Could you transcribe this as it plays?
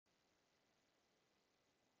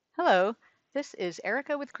Hello, this is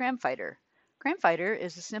Erica with CramFighter. CramFighter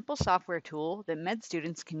is a simple software tool that med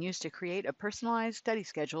students can use to create a personalized study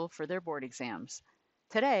schedule for their board exams.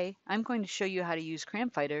 Today, I'm going to show you how to use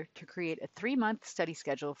CramFighter to create a 3-month study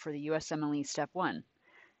schedule for the USMLE Step 1.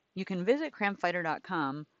 You can visit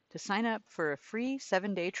cramfighter.com to sign up for a free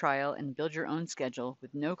 7-day trial and build your own schedule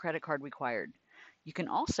with no credit card required. You can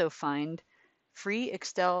also find free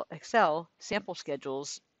Excel sample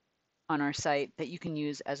schedules on our site that you can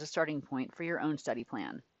use as a starting point for your own study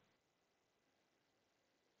plan.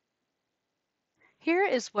 Here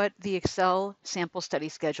is what the Excel sample study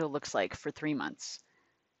schedule looks like for 3 months.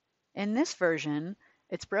 In this version,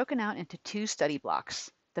 it's broken out into 2 study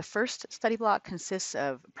blocks. The first study block consists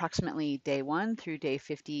of approximately day 1 through day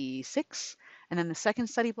 56, and then the second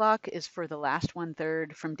study block is for the last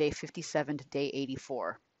 1/3 from day 57 to day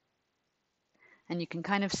 84. And you can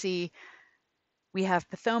kind of see we have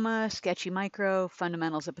Pathoma, SketchyMicro,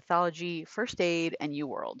 Fundamentals of Pathology, First Aid, and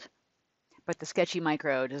Uworld. But the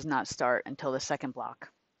SketchyMicro does not start until the second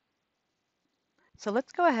block. So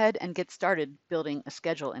let's go ahead and get started building a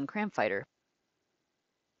schedule in CramFighter.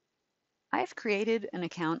 I've created an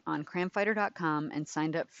account on cramfighter.com and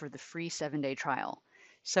signed up for the free 7-day trial.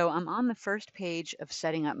 So I'm on the first page of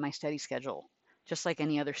setting up my study schedule, just like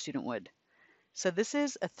any other student would. So this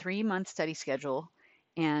is a 3-month study schedule,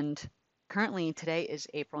 and currently today is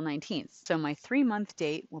April 19th. So my 3-month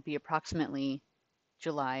date will be approximately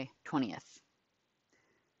July 20th.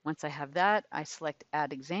 Once I have that, I select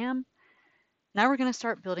Add Exam. Now we're going to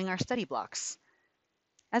start building our study blocks.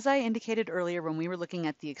 As I indicated earlier when we were looking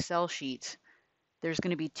at the Excel sheet, there's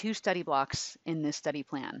going to be 2 study blocks in this study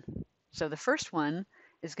plan. So the first one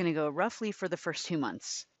is going to go roughly for the first 2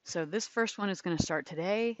 months. So this first one is going to start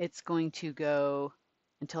today. It's going to go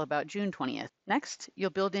until about June 20th. Next,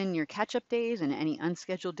 you'll build in your catch-up days and any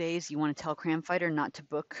unscheduled days you want to tell CramFighter not to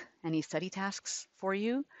book any study tasks for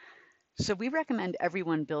you. So we recommend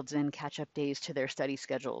everyone builds in catch-up days to their study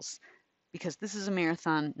schedules because this is a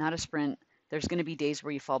marathon, not a sprint. There's going to be days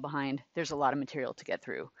where you fall behind. There's a lot of material to get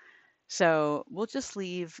through. So we'll just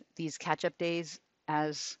leave these catch-up days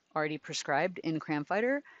as already prescribed in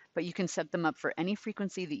CramFighter, but you can set them up for any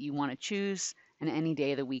frequency that you want to choose and any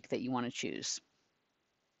day of the week that you want to choose.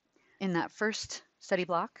 In that first study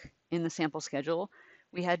block in the sample schedule,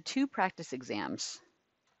 we had 2 practice exams.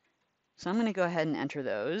 So I'm going to go ahead and enter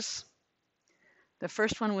those. The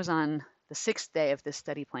first one was on the 6th day of this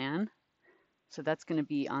study plan. So that's going to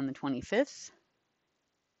be on the 25th.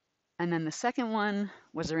 And then the second one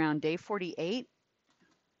was around day 48.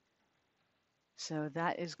 So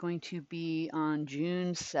that is going to be on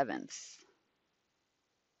June 7th.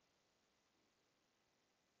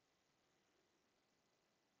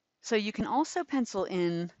 So you can also pencil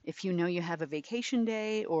in if you know you have a vacation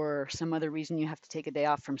day or some other reason you have to take a day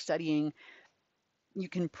off from studying, you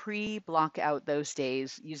can pre-block out those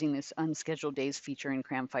days using this unscheduled days feature in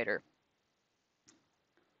CramFighter.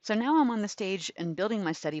 So now I'm on the stage and building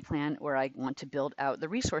my study plan where I want to build out the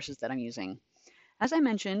resources that I'm using. As I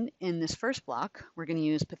mentioned, in this first block, we're going to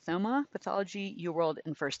use Pathoma, Pathology, Uworld,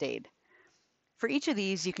 and First Aid. For each of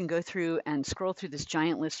these, you can go through and scroll through this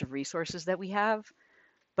giant list of resources that we have,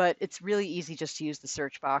 but it's really easy just to use the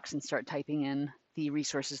search box and start typing in the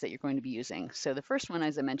resources that you're going to be using. So the first one,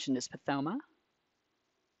 as I mentioned, is Pathoma.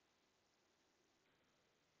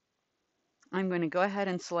 I'm going to go ahead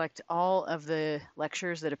and select all of the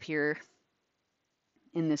lectures that appear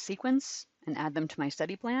in this sequence and add them to my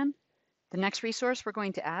study plan. The next resource we're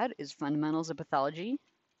going to add is Fundamentals of Pathology.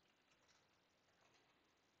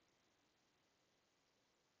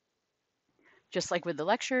 Just like with the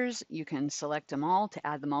lectures, you can select them all to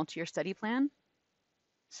add them all to your study plan.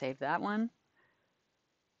 Save that one.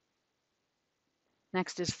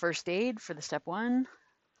 Next is First Aid for the Step 1.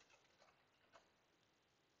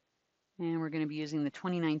 And we're going to be using the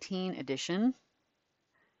 2019 edition.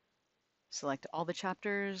 Select all the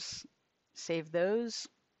chapters, save those.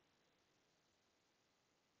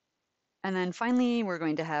 And then finally, we're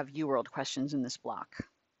going to have Uworld questions in this block.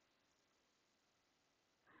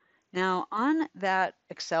 Now on that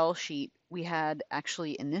Excel sheet, we had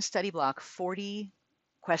actually in this study block 40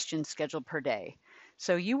 questions scheduled per day.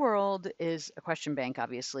 So Uworld is a question bank,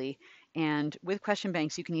 obviously, and with question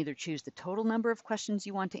banks, you can either choose the total number of questions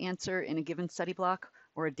you want to answer in a given study block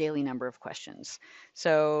or a daily number of questions.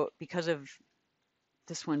 So because of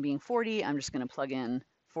this one being 40, I'm just going to plug in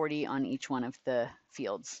 40 on each one of the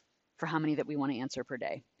fields for how many that we want to answer per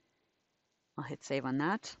day. I'll hit save on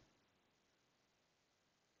that.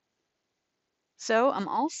 So I'm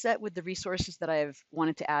all set with the resources that I've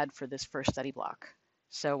wanted to add for this first study block.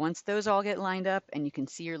 So once those all get lined up and you can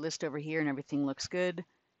see your list over here and everything looks good,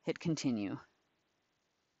 hit continue.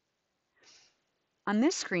 On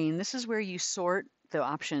this screen, this is where you sort the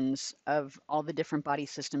options of all the different body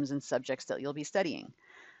systems and subjects that you'll be studying.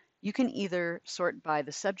 You can either sort by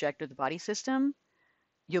the subject or the body system.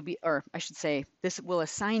 Or I should say, this will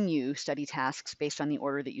assign you study tasks based on the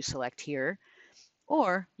order that you select here.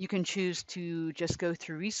 Or you can choose to just go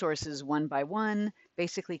through resources one by one,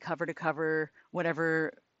 basically cover to cover,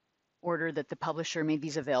 whatever order that the publisher made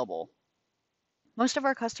these available. Most of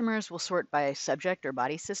our customers will sort by subject or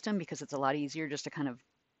body system because it's a lot easier just to kind of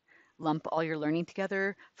lump all your learning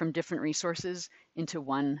together from different resources into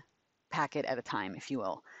one packet at a time, if you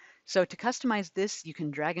will. So to customize this, you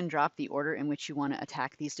can drag and drop the order in which you want to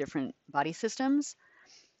attack these different body systems.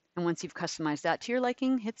 And once you've customized that to your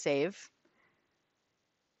liking, hit save.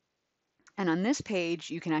 And on this page,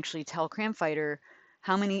 you can actually tell CramFighter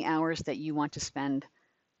how many hours that you want to spend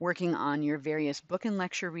working on your various book and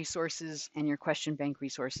lecture resources and your question bank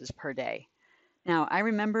resources per day. Now, I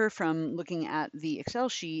remember from looking at the Excel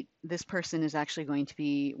sheet, this person is actually going to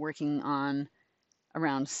be working on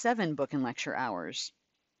around 7 book and lecture hours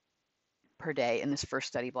per day in this first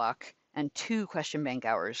study block and 2 question bank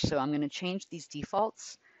hours. So I'm going to change these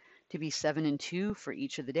defaults to be 7 and 2 for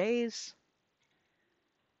each of the days.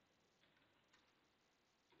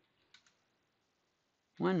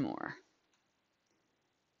 One more.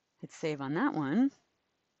 Hit save on that one.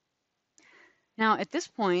 Now, at this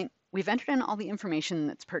point, we've entered in all the information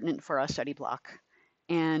that's pertinent for our study block,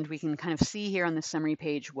 and we can kind of see here on the summary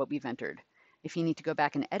page what we've entered. If you need to go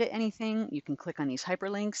back and edit anything, you can click on these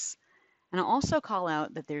hyperlinks. And I'll also call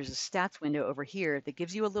out that there's a stats window over here that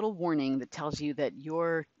gives you a little warning that tells you that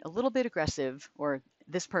you're a little bit aggressive, or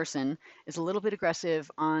this person is a little bit aggressive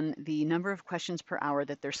on the number of questions per hour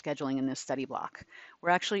that they're scheduling in this study block. We're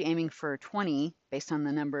actually aiming for 20 based on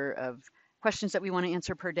the number of questions that we want to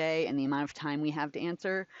answer per day and the amount of time we have to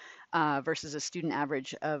answer versus a student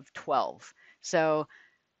average of 12. So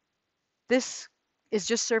this is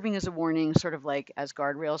just serving as a warning, sort of like as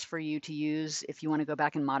guardrails for you to use if you want to go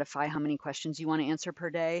back and modify how many questions you want to answer per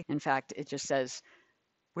day. In fact, it just says,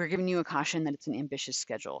 we're giving you a caution that it's an ambitious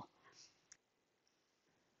schedule.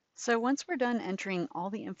 So once we're done entering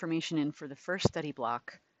all the information in for the first study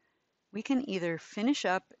block, we can either finish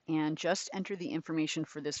up and just enter the information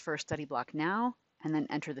for this first study block now, and then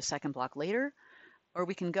enter the second block later, or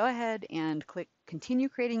we can go ahead and click Continue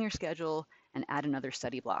Creating Your Schedule and add another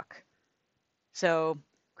study block. So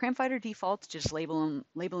CramFighter defaults just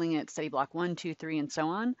labeling it study block 1, 2, 3, and so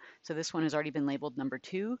on. So this one has already been labeled number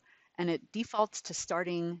 2, and it defaults to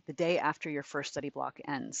starting the day after your first study block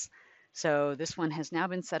ends. So this one has now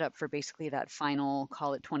been set up for basically that final,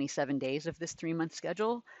 call it 27 days of this 3-month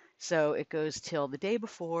schedule. So it goes till the day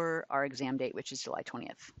before our exam date, which is July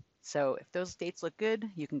 20th. So if those dates look good,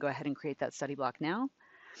 you can go ahead and create that study block now.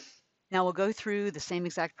 Now we'll go through the same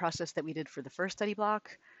exact process that we did for the first study block.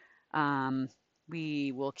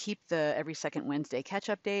 We will keep the every second Wednesday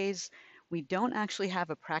catch-up days. We don't actually have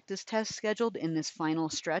a practice test scheduled in this final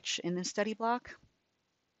stretch in this study block.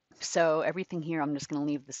 So everything here I'm just going to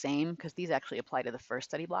leave the same because these actually apply to the first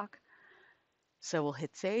study block. So we'll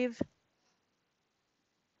hit save.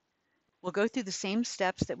 We'll go through the same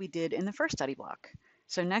steps that we did in the first study block.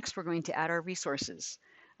 So next we're going to add our resources.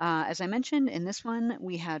 As I mentioned, in this one,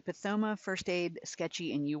 we had Pathoma, First Aid,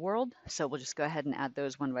 Sketchy, and Uworld. So we'll just go ahead and add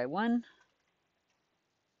those one by one.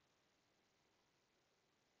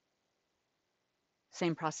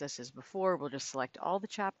 Same process as before, we'll just select all the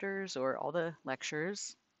chapters or all the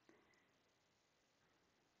lectures.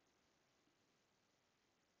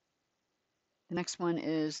 The next one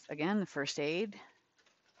is, again, the First Aid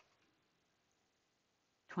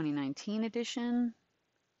 2019 edition.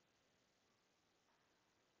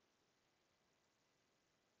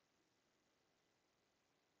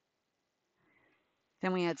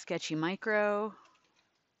 Then we had SketchyMicro.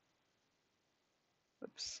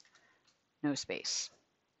 Whoops, no space.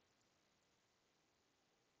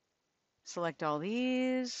 Select all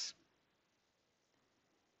these.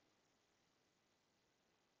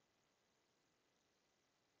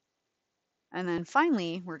 And then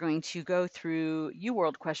finally, we're going to go through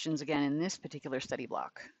Uworld questions again in this particular study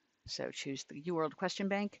block. So choose the Uworld question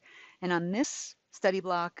bank. And on this study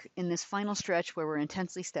block, in this final stretch where we're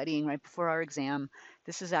intensely studying right before our exam,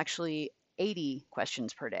 this is actually 80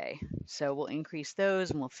 questions per day. So we'll increase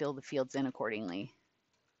those and we'll fill the fields in accordingly.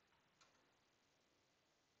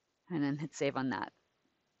 And then hit save on that.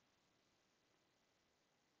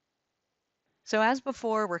 So as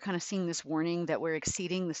before, we're kind of seeing this warning that we're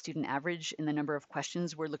exceeding the student average in the number of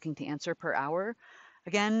questions we're looking to answer per hour.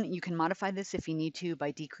 Again, you can modify this if you need to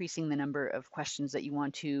by decreasing the number of questions that you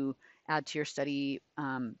want to add to your study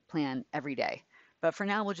plan every day. But for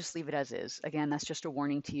now, we'll just leave it as is. Again, that's just a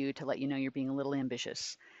warning to you to let you know you're being a little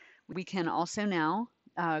ambitious. We can also now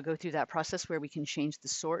go through that process where we can change the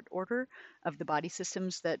sort order of the body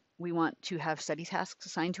systems that we want to have study tasks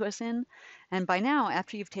assigned to us in. And by now,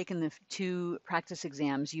 after you've taken the 2 practice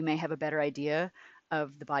exams, you may have a better idea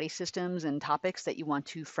of the body systems and topics that you want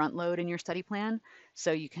to front load in your study plan.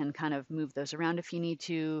 So you can kind of move those around if you need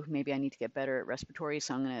to. Maybe I need to get better at respiratory,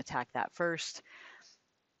 so I'm going to attack that first.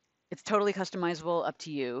 It's totally customizable, up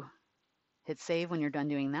to you. Hit save when you're done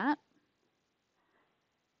doing that.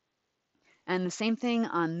 And the same thing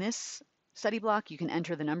on this study block, you can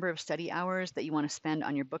enter the number of study hours that you want to spend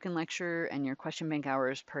on your book and lecture and your question bank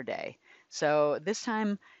hours per day. So this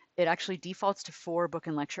time it actually defaults to 4 book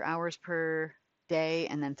and lecture hours per day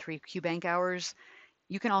and then 3 QBank hours.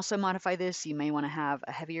 You can also modify this. You may want to have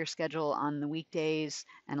a heavier schedule on the weekdays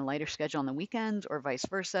and a lighter schedule on the weekends or vice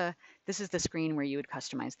versa. This is the screen where you would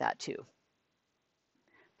customize that too.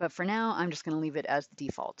 But for now, I'm just going to leave it as the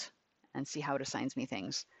default and see how it assigns me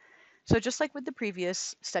things. So just like with the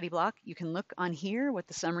previous study block, you can look on here what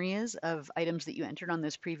the summary is of items that you entered on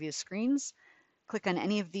those previous screens. Click on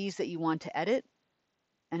any of these that you want to edit.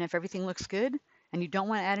 And if everything looks good and you don't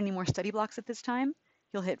want to add any more study blocks at this time,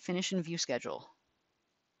 you'll hit Finish and View Schedule.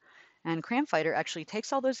 And CramFighter actually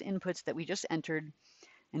takes all those inputs that we just entered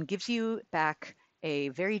and gives you back a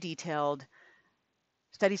very detailed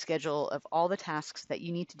study schedule of all the tasks that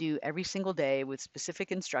you need to do every single day with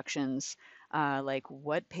specific instructions, like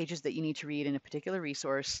what pages that you need to read in a particular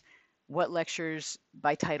resource, what lectures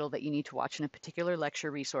by title that you need to watch in a particular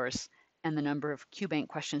lecture resource, and the number of QBank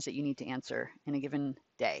questions that you need to answer in a given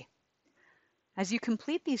day. As you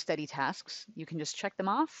complete these study tasks, you can just check them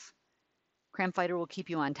off. CramFighter will keep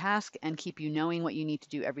you on task and keep you knowing what you need to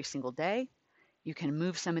do every single day. You can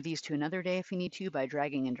move some of these to another day if you need to by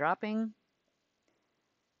dragging and dropping.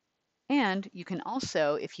 And you can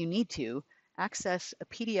also, if you need to, access a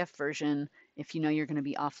PDF version if you know you're going to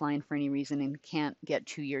be offline for any reason and can't get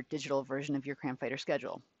to your digital version of your CramFighter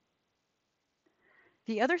schedule.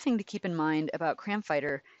 The other thing to keep in mind about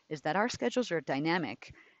CramFighter is that our schedules are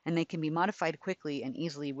dynamic and they can be modified quickly and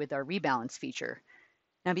easily with our rebalance feature.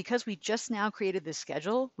 Now, because we just now created this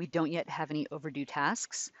schedule, we don't yet have any overdue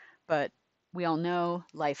tasks, but we all know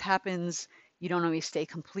life happens. You don't always stay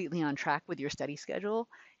completely on track with your study schedule,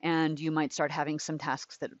 and you might start having some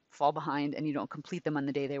tasks that fall behind and you don't complete them on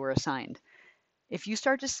the day they were assigned. If you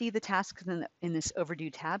start to see the tasks in this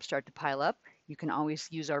overdue tab start to pile up, you can always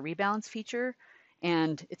use our rebalance feature.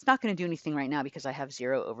 And it's not going to do anything right now because I have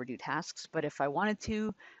 0 overdue tasks, but if I wanted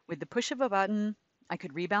to, with the push of a button, I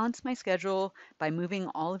could rebalance my schedule by moving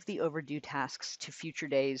all of the overdue tasks to future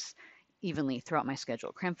days evenly throughout my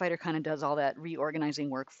schedule. CramFighter kind of does all that reorganizing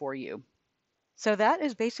work for you. So that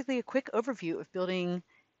is basically a quick overview of building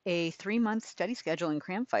a 3-month study schedule in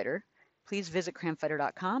CramFighter. Please visit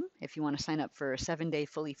cramfighter.com if you want to sign up for a 7-day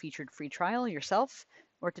fully featured free trial yourself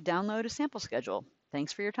or to download a sample schedule.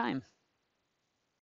 Thanks for your time.